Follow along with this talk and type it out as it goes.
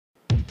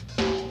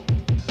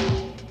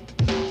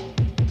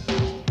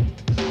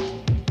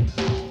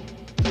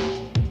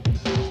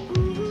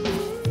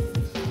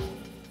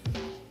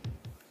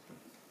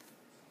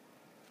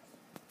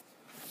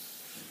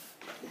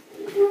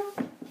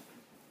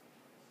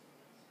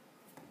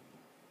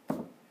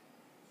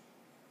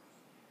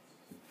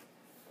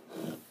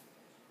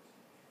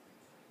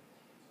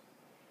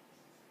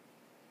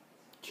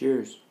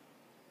Cheers.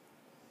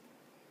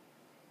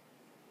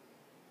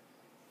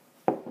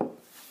 Hey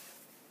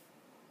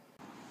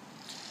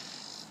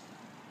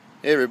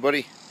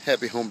everybody,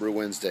 happy Homebrew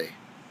Wednesday.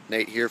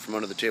 Nate here from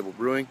Under the Table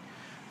Brewing,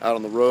 out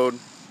on the road.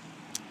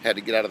 Had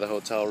to get out of the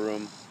hotel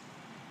room,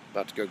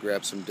 about to go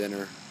grab some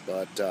dinner,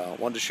 but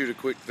wanted to shoot a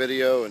quick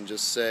video and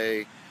just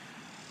say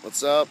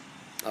what's up.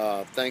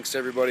 Thanks to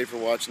everybody for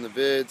watching the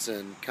vids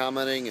and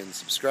commenting and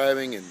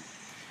subscribing, and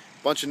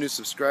a bunch of new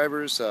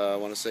subscribers. I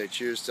want to say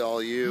cheers to all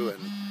of you, and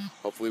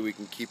hopefully we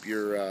can keep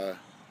your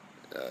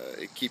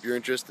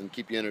interest and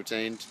keep you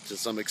entertained to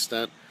some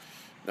extent.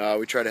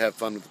 We try to have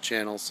fun with the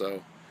channel,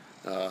 so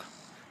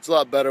it's a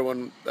lot better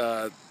when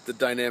the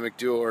dynamic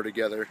duo are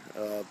together,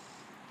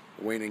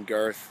 Wayne and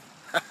Garth,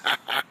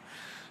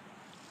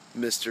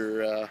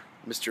 Mr.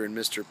 and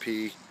Mr.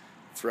 P,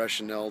 Fresh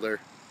and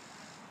Elder.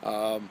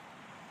 Elder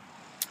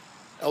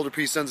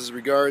P sends his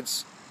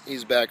regards.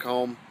 He's back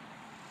home.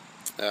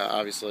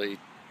 Obviously,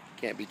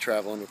 can't be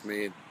traveling with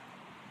me. It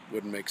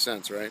wouldn't make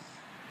sense, right?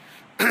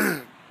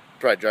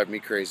 Probably drive me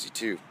crazy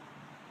too.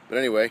 But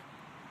anyway,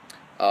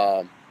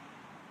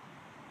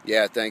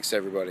 yeah, thanks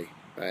everybody.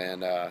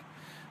 And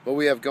what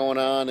we have going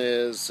on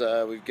is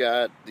we've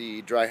got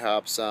the dry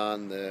hops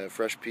on the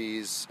Fresh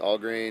Peas All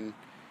Grain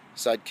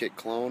Sidekick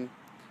Clone.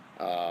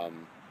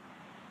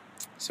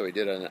 So we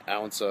did an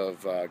ounce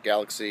of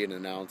Galaxy and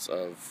an ounce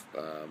of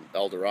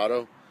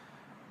Eldorado,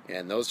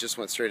 and those just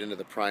went straight into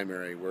the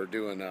primary. We're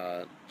doing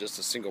just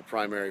a single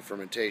primary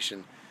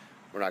fermentation.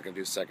 We're not going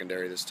to do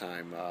secondary this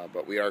time,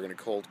 but we are going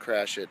to cold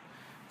crash it.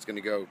 It's going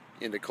to go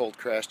into cold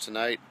crash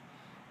tonight.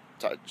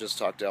 Just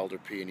talked to Elder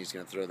P, and he's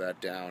going to throw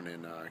that down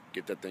and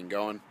get that thing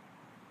going.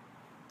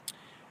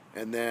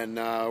 And then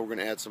we're going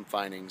to add some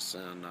findings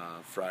on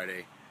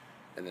Friday,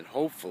 and then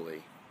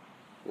hopefully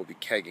we'll be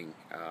kegging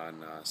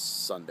on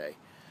Sunday.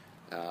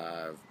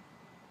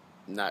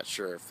 Not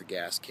sure if the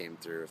gas came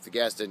through. If the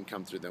gas didn't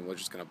come through, then we're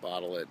just going to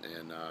bottle it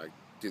and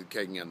do the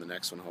kegging on the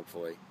next one,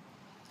 hopefully.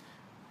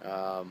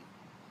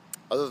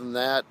 Other than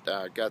that,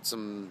 got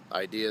some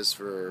ideas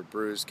for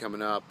brews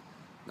coming up.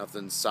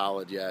 Nothing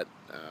solid yet.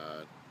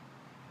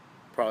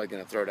 Probably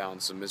going to throw down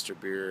some Mr.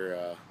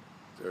 Beer,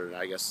 or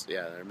I guess,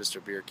 yeah, they're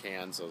Mr. Beer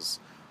cans, those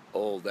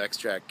old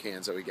extract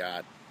cans that we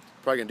got.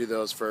 Probably going to do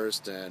those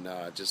first and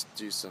just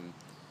do some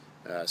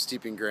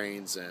steeping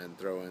grains and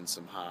throw in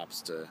some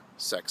hops to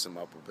sex them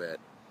up a bit.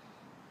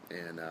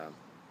 And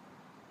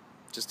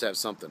just have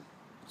something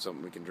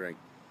we can drink.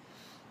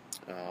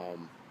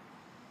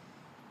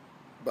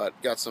 But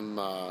got some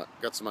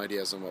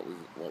ideas on what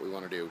we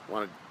want to do.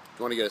 Want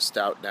to get a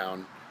stout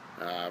down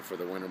for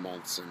the winter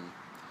months and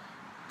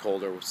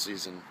colder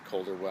season,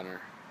 colder winter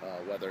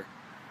weather.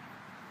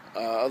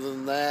 Other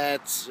than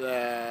that,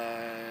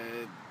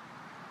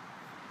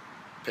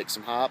 pick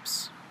some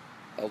hops.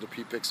 Elder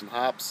P picked some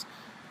hops,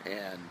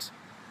 and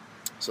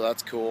so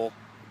that's cool.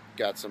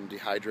 Got some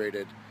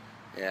dehydrated,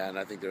 and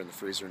I think they're in the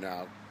freezer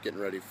now, getting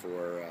ready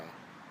for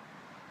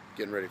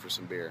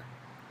some beer.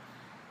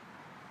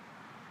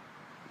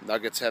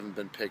 Nuggets haven't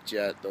been picked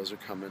yet. Those are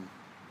coming.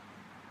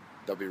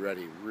 They'll be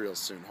ready real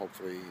soon,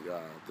 hopefully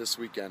this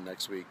weekend,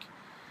 next week.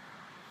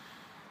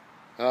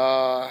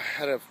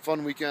 Had a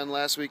fun weekend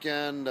last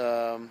weekend.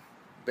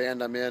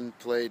 Band I'm in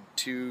played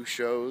 2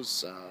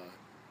 shows,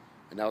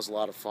 and that was a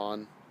lot of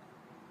fun.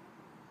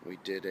 We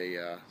did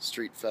a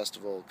street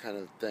festival kind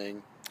of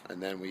thing,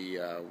 and then we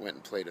went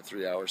and played a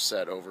 3-hour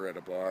set over at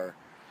a bar,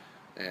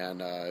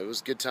 and it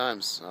was good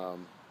times.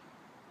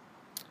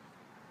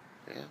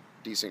 Yeah,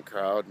 decent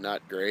crowd,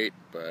 not great,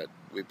 but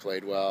we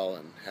played well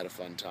and had a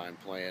fun time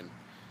playing.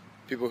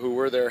 People who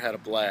were there had a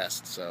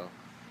blast, so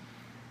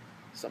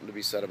something to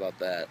be said about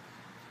that.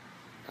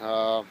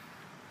 It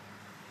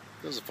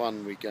was a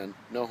fun weekend.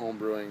 No home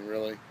brewing,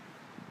 really.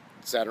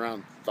 Sat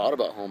around, thought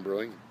about home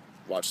brewing,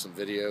 watched some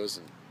videos,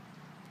 and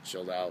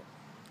chilled out.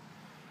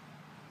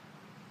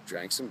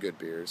 Drank some good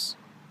beers.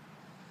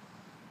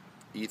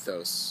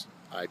 Ethos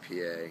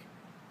IPA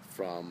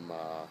from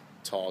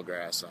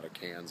Tallgrass out of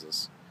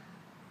Kansas.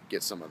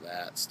 Get some of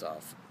that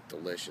stuff.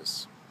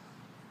 Delicious.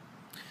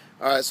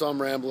 Alright, so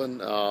I'm rambling.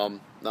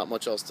 Not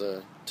much else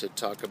to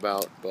talk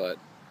about, but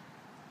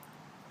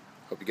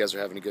hope you guys are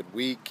having a good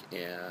week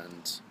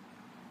and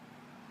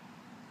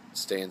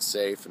staying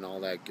safe and all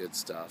that good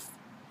stuff.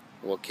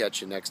 We'll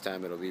catch you next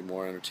time. It'll be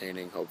more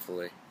entertaining,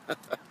 hopefully.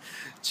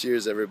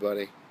 Cheers,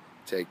 everybody.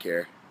 Take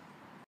care.